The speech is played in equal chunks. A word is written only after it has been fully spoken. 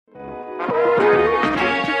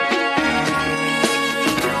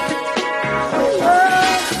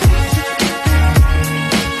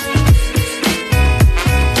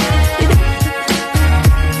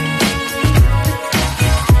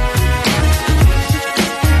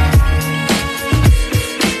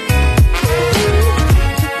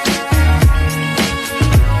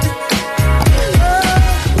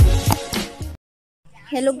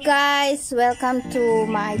Hello guys, welcome to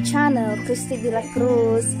my channel, Christy Dela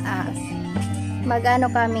Cruz.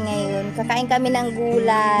 Mag-ano kami ngayon? Kakain kami ng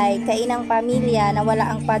gulay, kainang pamilya na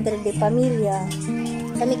wala ang padre de pamilya.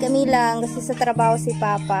 Kami lang kasi sa trabaho si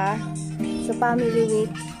Papa. So family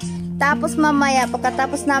week. Tapos mamaya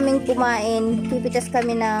pagkatapos namin kumain, pipitas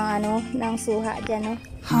kami ng suha diyan, no.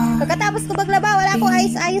 Pagkatapos ko maglaba, wala akong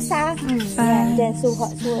ayos-ayos ha. Ayan, dyan, suha.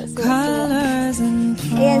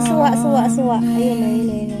 Ayan, suha.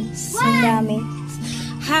 Ayun. Ang dami.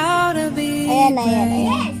 Ayan.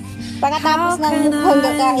 Pagkatapos ng mukhang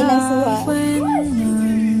kakain ng suha.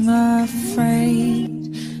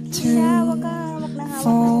 Wag na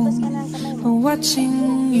hawak ka na kamay mo.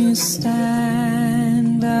 Watching you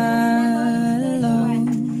stand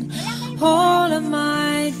alone, all of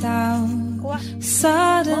my doubt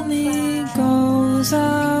suddenly goes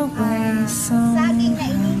away Saging na somehow.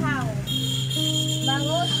 inihaw.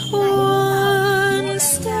 Bangus na One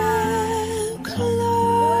step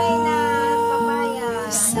Kulay na papaya.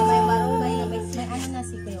 closer. Na may marunggay. May ano na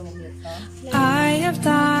si Kuya Waglit to? I have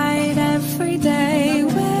died every day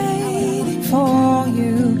waiting for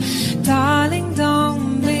you, darling.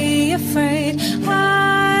 Don't be afraid.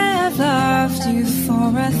 I have loved you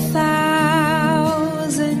for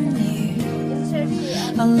 1,000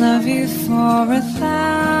 years. I'll love you for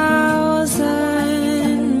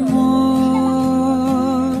 1,000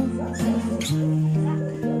 more.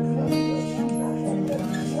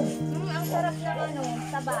 Ang sarap ng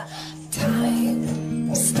saba. Time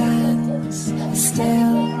stands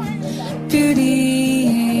still,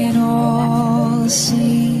 beauty in all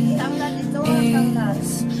she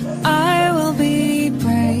is. I will be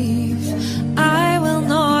brave, I will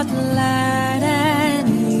not let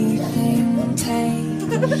anything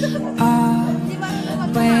take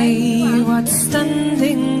away what's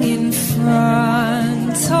standing in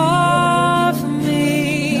front of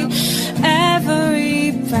me.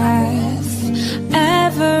 Every breath,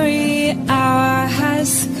 every hour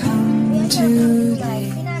has come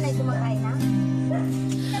today. Sinanay kumakain na?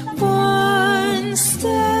 One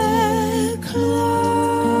step closer.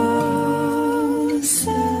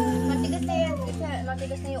 Matigas na yan.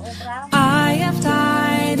 Matigas na yung okra. I have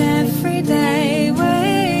died every day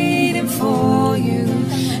waiting for you,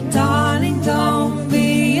 darling. Don't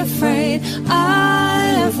be afraid.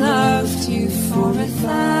 I have loved you for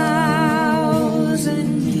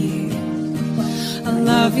 1,000 years. I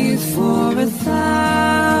love you for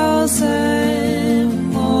 1,000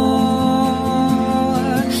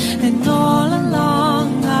 more. And all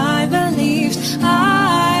along I believed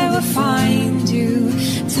I would find you.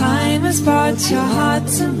 Time has brought your heart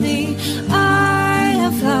to me. I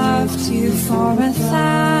have loved you for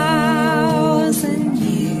 1,000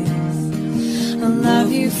 years. I love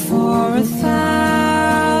you for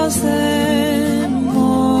 1,000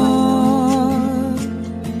 more.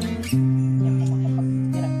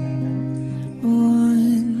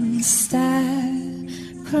 One step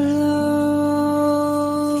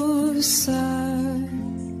closer.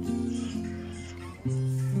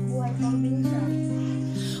 Buhay pamilya.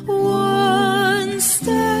 One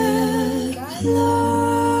step closer.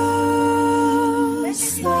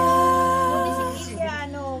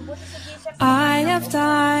 I have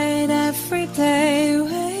died every day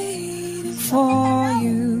waiting for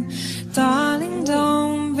you, darling.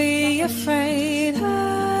 Don't be afraid.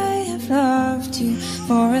 I have loved you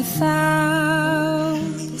for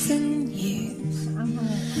 1,000 years.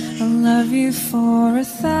 I'll love you for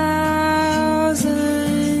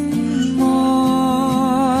 1,000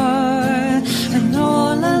 more. And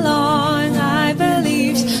all along I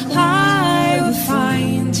believed I would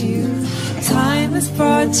find you. Time has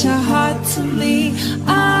brought your heart to me.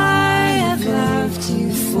 I have loved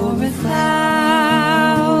you for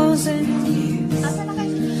 1,000 years.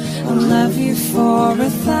 I'll love you for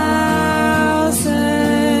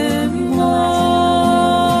 1,000 more.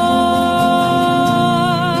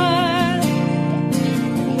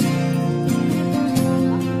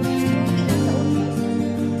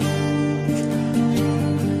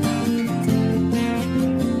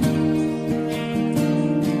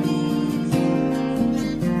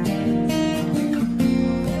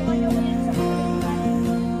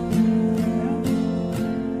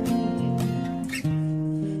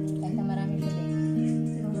 Kanta marami ko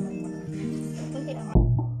din.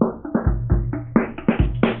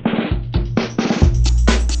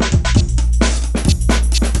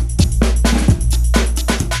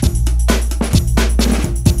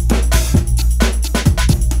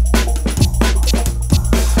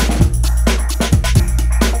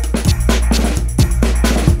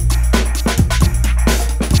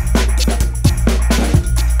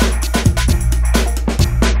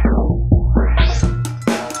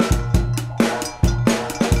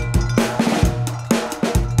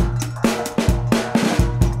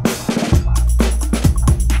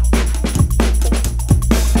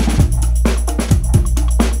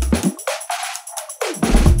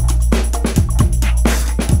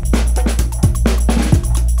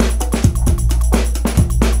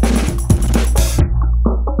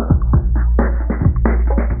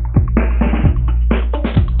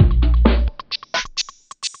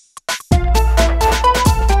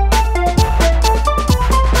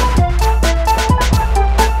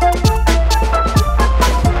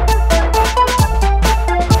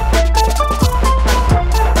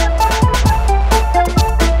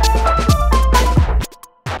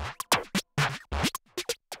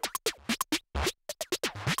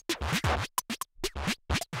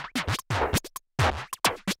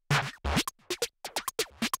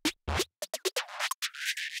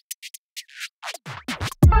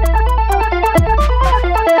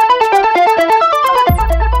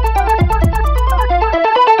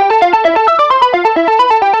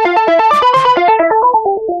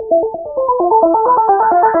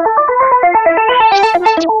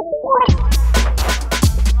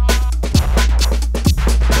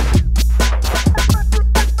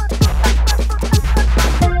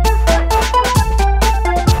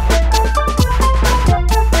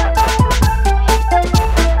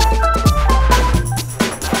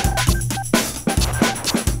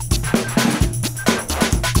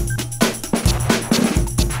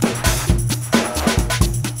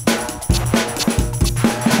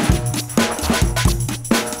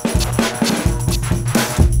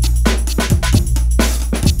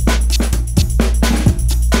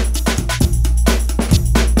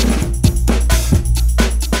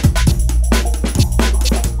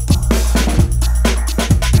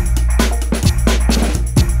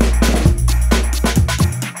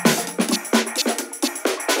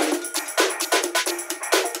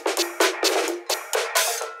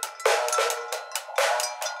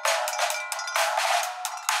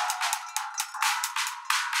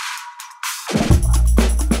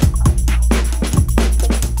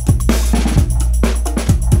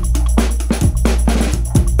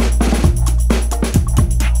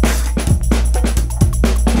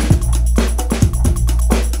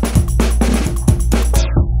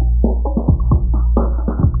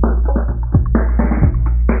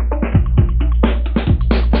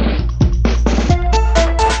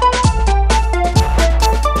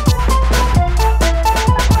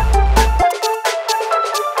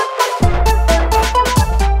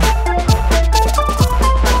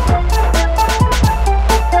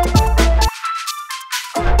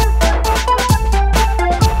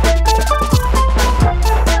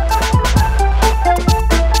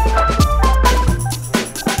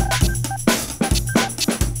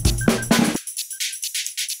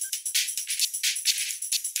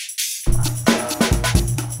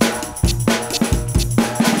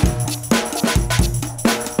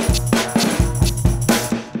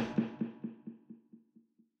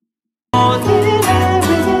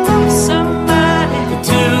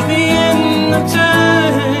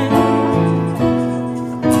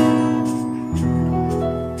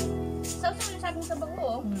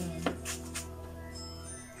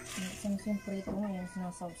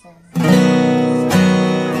 sausaw.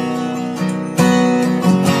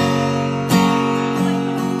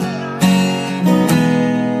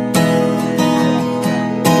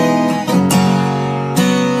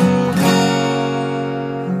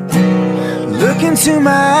 Look into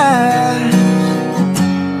my eyes,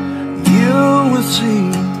 you will see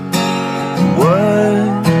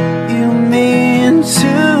what you mean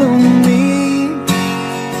to me.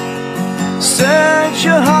 Search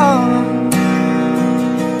your heart,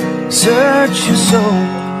 search your soul,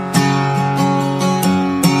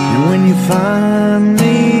 and when you find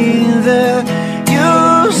me there,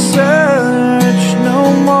 you'll search no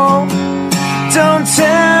more. Don't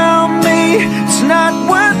tell me it's not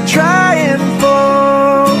worth trying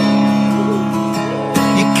for.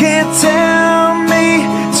 You can't tell me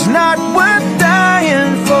it's not worth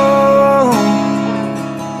dying for.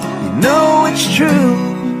 You know it's true.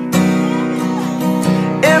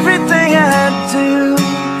 Everything I do,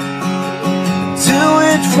 do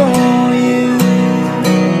it for you.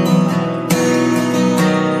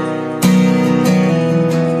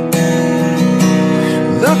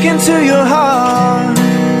 Look into your heart,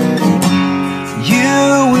 you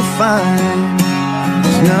will find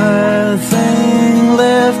there's nothing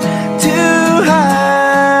left to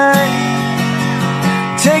hide.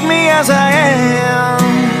 Take me as I am,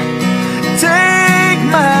 take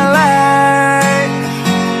my life.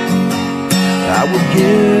 I would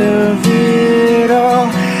give it all,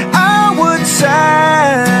 I would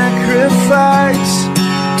sacrifice.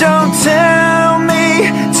 Don't tell me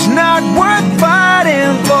it's not worth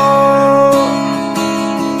fighting for.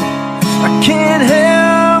 I can't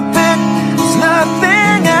help it, there's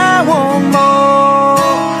nothing I want more.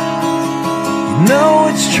 You know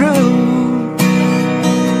it's true.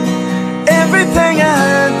 Everything I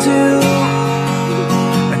do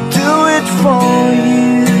it for you.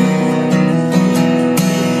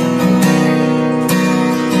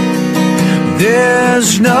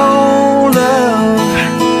 There's no love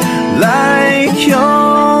like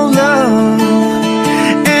your love,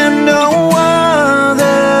 and no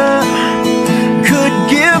other could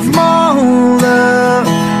give more love.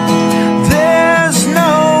 There's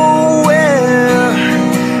nowhere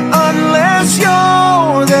unless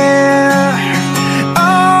you're there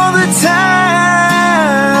all the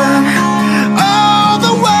time, all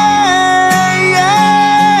the way, yeah.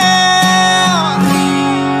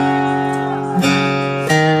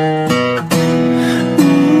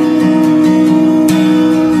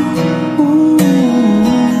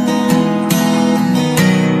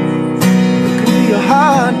 Look into your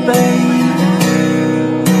heart, babe.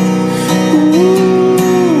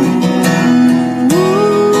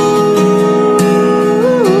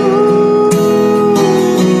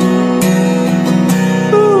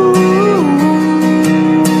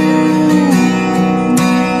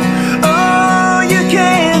 Oh, you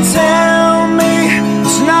can't tell me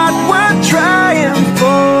it's not worth trying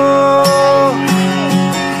for.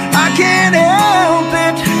 I can't help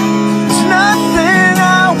it, it's nothing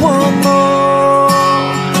I want more.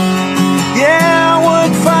 Yeah, I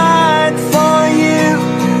would fight for you,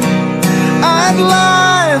 I'd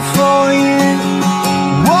lie for you,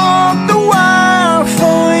 walk the wire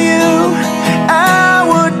for you, I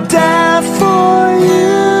would die for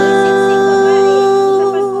you.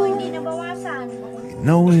 Hindi nabawasan.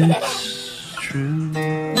 No, it's true.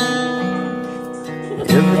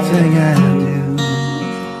 Everything I do,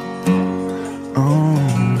 oh,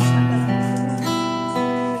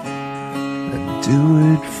 I do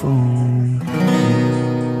it for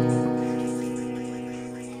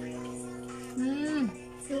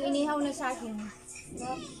Yung inihaw na sa akin.